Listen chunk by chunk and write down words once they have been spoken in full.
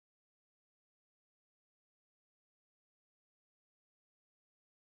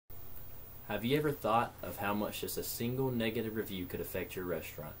Have you ever thought of how much just a single negative review could affect your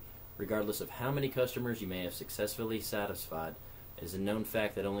restaurant? Regardless of how many customers you may have successfully satisfied, it is a known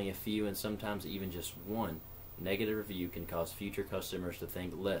fact that only a few, and sometimes even just one, negative review can cause future customers to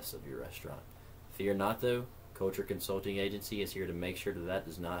think less of your restaurant. Fear not though, Culture Consulting Agency is here to make sure that that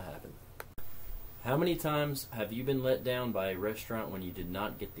does not happen. How many times have you been let down by a restaurant when you did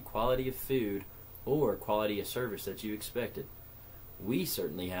not get the quality of food or quality of service that you expected? We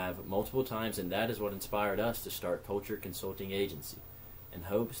certainly have multiple times, and that is what inspired us to start Culture Consulting Agency, in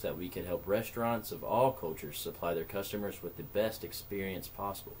hopes that we could help restaurants of all cultures supply their customers with the best experience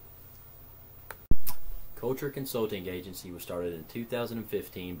possible. Culture Consulting Agency was started in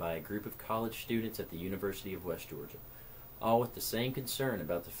 2015 by a group of college students at the University of West Georgia. All with the same concern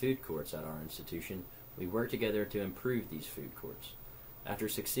about the food courts at our institution, we worked together to improve these food courts. After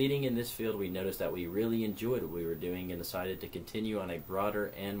succeeding in this field, we noticed that we really enjoyed what we were doing and decided to continue on a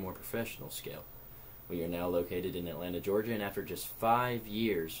broader and more professional scale. We are now located in Atlanta, Georgia, and after just 5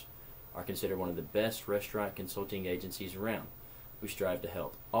 years, are considered one of the best restaurant consulting agencies around. We strive to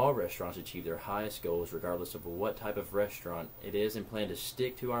help all restaurants achieve their highest goals regardless of what type of restaurant it is, and plan to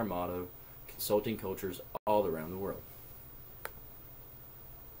stick to our motto, consulting cultures all around the world.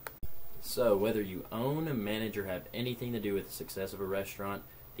 So, whether you own, manage, or have anything to do with the success of a restaurant,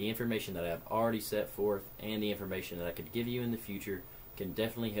 the information that I have already set forth and the information that I could give you in the future can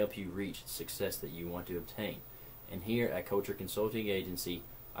definitely help you reach the success that you want to obtain. And here at Culture Consulting Agency,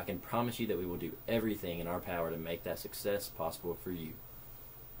 I can promise you that we will do everything in our power to make that success possible for you.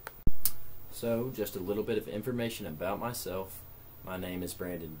 So, just a little bit of information about myself. My name is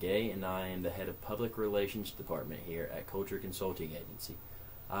Brandon Gay, and I am the head of Public Relations Department here at Culture Consulting Agency.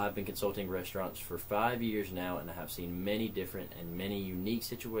 I've been consulting restaurants for 5 years now, and I have seen many different and many unique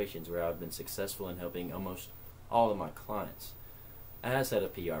situations where I've been successful in helping almost all of my clients. As head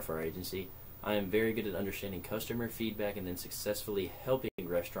of PR for our agency, I am very good at understanding customer feedback and then successfully helping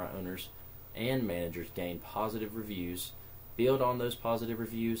restaurant owners and managers gain positive reviews, build on those positive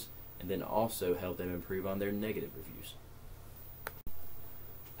reviews, and then also help them improve on their negative reviews.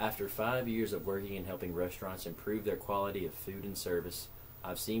 After 5 years of working and helping restaurants improve their quality of food and service,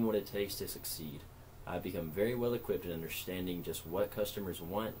 I've seen what it takes to succeed. I've become very well equipped in understanding just what customers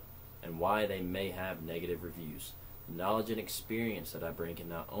want and why they may have negative reviews. The knowledge and experience that I bring can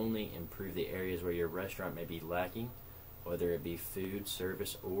not only improve the areas where your restaurant may be lacking, whether it be food,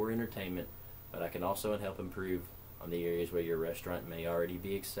 service, or entertainment, but I can also help improve on the areas where your restaurant may already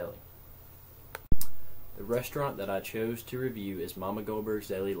be excelling. The restaurant that I chose to review is Mama Goldberg's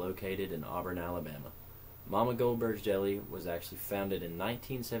Deli, located in Auburn, Alabama. Mama Goldberg's Deli was actually founded in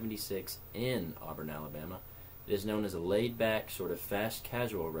 1976 in Auburn, Alabama. It is known as a laid-back, sort of fast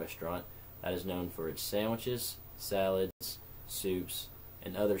casual restaurant that is known for its sandwiches, salads, soups,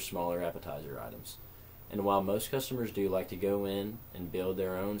 and other smaller appetizer items. And while most customers do like to go in and build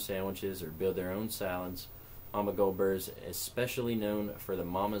their own sandwiches or build their own salads, Mama Goldberg's is especially known for the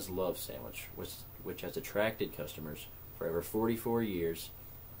Mama's Love Sandwich, which has attracted customers for over 44 years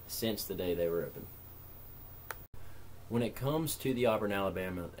since the day they were open. When it comes to the Auburn,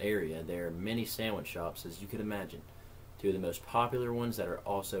 Alabama area, there are many sandwich shops, as you could imagine. Two of the most popular ones that are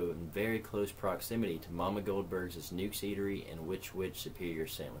also in very close proximity to Mama Goldberg's is Nuke's Eatery and Which Superior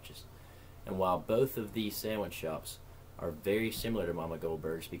Sandwiches. And while both of these sandwich shops are very similar to Mama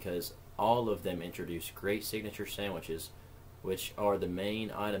Goldberg's because all of them introduce great signature sandwiches, which are the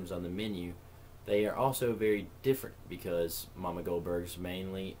main items on the menu, they are also very different because Mama Goldberg's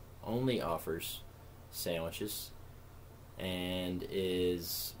mainly only offers sandwiches and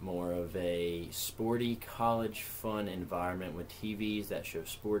is more of a sporty college fun environment with TVs that show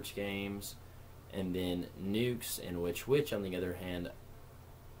sports games. And then Nuke's and Which on the other hand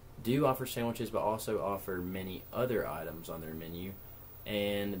do offer sandwiches but also offer many other items on their menu,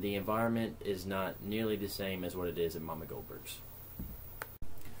 and the environment is not nearly the same as what it is at Mama Goldberg's.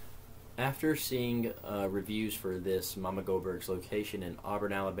 After seeing reviews for this Mama Goldberg's location in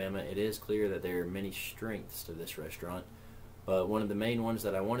Auburn, Alabama, it is clear that there are many strengths to this restaurant, but one of the main ones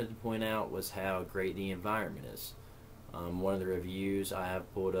that I wanted to point out was how great the environment is. One of the reviews I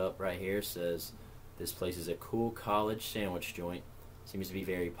have pulled up right here says, "This place is a cool college sandwich joint. Seems to be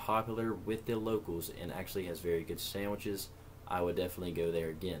very popular with the locals and actually has very good sandwiches. I would definitely go there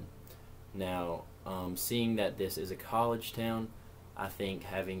again." Now, seeing that this is a college town, I think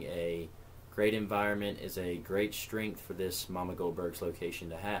having a great environment is a great strength for this Mama Goldberg's location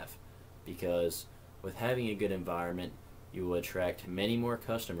to have, because with having a good environment, you will attract many more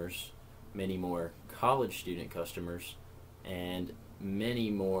customers, many more college student customers, and many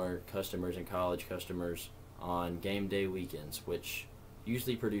more customers and college customers on game day weekends, which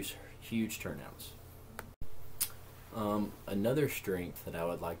usually produce huge turnouts. Another strength that I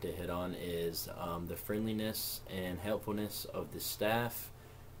would like to hit on is the friendliness and helpfulness of the staff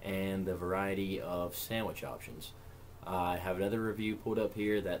and the variety of sandwich options. I have another review pulled up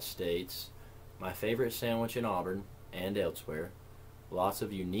here that states, "My favorite sandwich in Auburn and elsewhere. Lots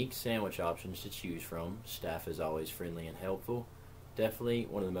of unique sandwich options to choose from. Staff is always friendly and helpful. Definitely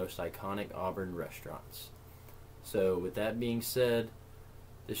one of the most iconic Auburn restaurants." So with that being said,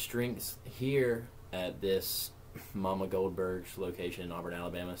 the strengths here at this Mama Goldberg's location in Auburn,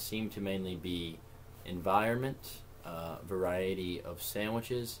 Alabama seem to mainly be environment, variety of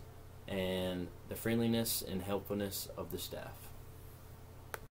sandwiches, and the friendliness and helpfulness of the staff.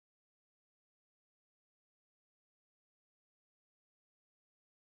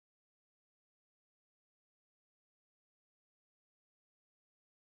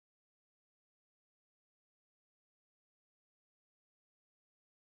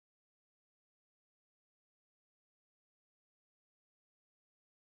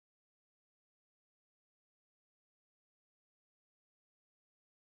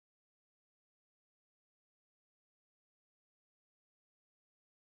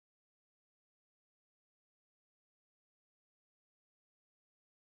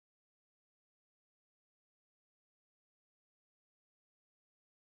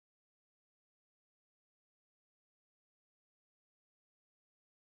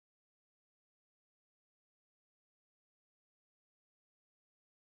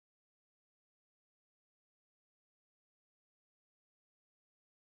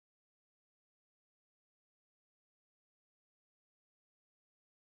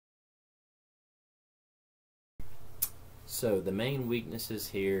 So the main weaknesses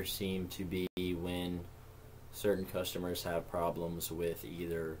here seem to be when certain customers have problems with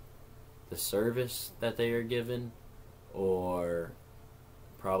either the service that they are given, or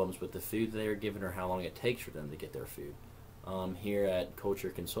problems with the food they are given, or how long it takes for them to get their food. Here at Culture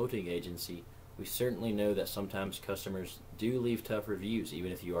Consulting Agency, we certainly know that sometimes customers do leave tough reviews,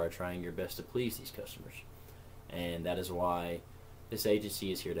 even if you are trying your best to please these customers. And that is why this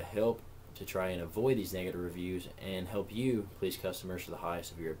agency is here to help, to try and avoid these negative reviews and help you please customers to the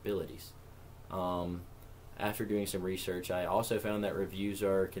highest of your abilities. After doing some research, I also found that reviews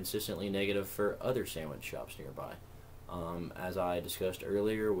are consistently negative for other sandwich shops nearby. As I discussed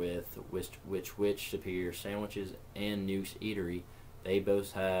earlier with Which Superior Sandwiches and Nuke's Eatery, they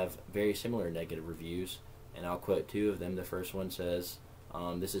both have very similar negative reviews, and I'll quote two of them. The first one says,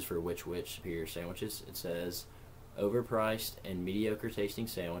 this is for Which Superior Sandwiches, it says, "Overpriced and mediocre tasting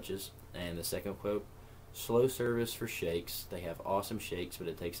sandwiches," and the second quote, "Slow service for shakes. They have awesome shakes, but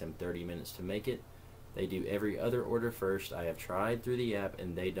it takes them 30 minutes to make it. They do every other order first. I have tried through the app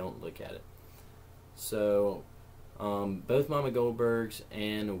and they don't look at it." So both Mama Goldberg's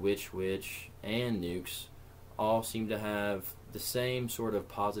and Which and Nuke's all seem to have the same sort of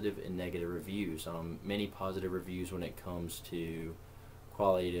positive and negative reviews. Many positive reviews when it comes to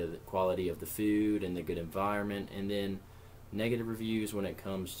quality of the food and the good environment, and then negative reviews when it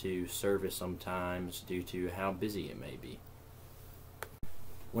comes to service sometimes due to how busy it may be.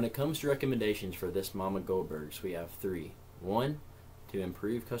 When it comes to recommendations for this Mama Goldberg's, we have three. 1, to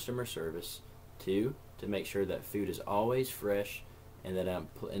improve customer service. 2, to make sure that food is always fresh and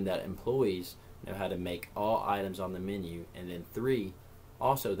that employees know how to make all items on the menu. And then 3,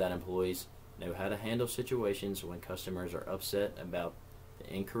 also that employees know how to handle situations when customers are upset about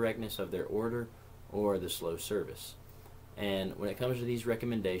the incorrectness of their order or the slow service. And when it comes to these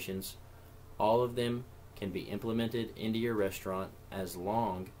recommendations, all of them can be implemented into your restaurant as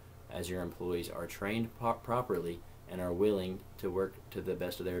long as your employees are trained properly and are willing to work to the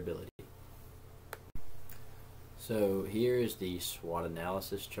best of their ability. So here is the SWOT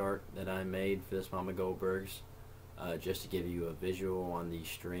analysis chart that I made for this Mama Goldberg's, just to give you a visual on the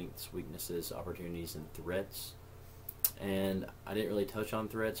strengths, weaknesses, opportunities, and threats. And I didn't really touch on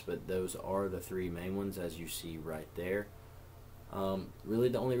threats, but those are the three main ones, as you see right there. Really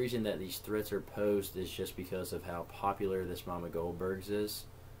the only reason that these threats are posed is just because of how popular this Mama Goldberg's is.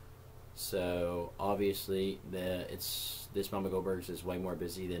 So obviously this Mama Goldberg's is way more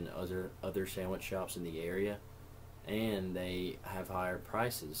busy than other sandwich shops in the area, and they have higher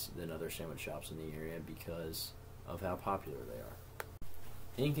prices than other sandwich shops in the area because of how popular they are.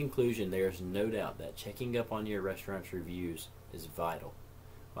 In conclusion, there is no doubt that checking up on your restaurant's reviews is vital.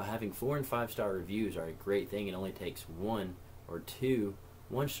 While having 4- and 5-star reviews are a great thing, it only takes 1 or 2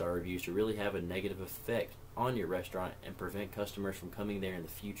 1-star reviews to really have a negative effect on your restaurant and prevent customers from coming there in the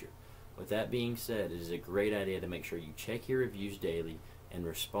future. With that being said, it is a great idea to make sure you check your reviews daily and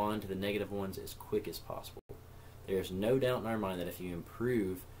respond to the negative ones as quick as possible. There is no doubt in our mind that if you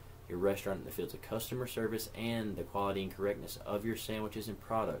improve your restaurant in the fields of customer service and the quality and correctness of your sandwiches and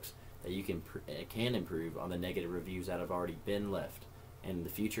products that you can improve on the negative reviews that have already been left, and in the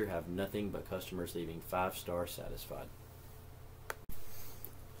future have nothing but customers leaving 5-star satisfied.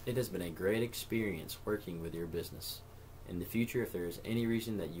 It has been a great experience working with your business. In the future, if there is any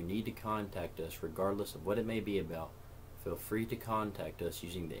reason that you need to contact us, regardless of what it may be about, feel free to contact us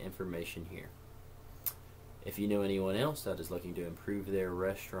using the information here. If you know anyone else that is looking to improve their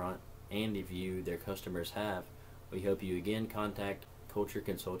restaurant and the view their customers have, we hope you again contact Culture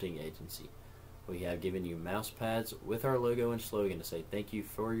Consulting Agency. We have given you mouse pads with our logo and slogan to say thank you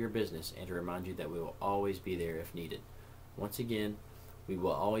for your business and to remind you that we will always be there if needed. Once again, we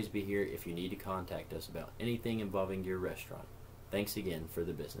will always be here if you need to contact us about anything involving your restaurant. Thanks again for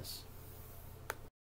the business.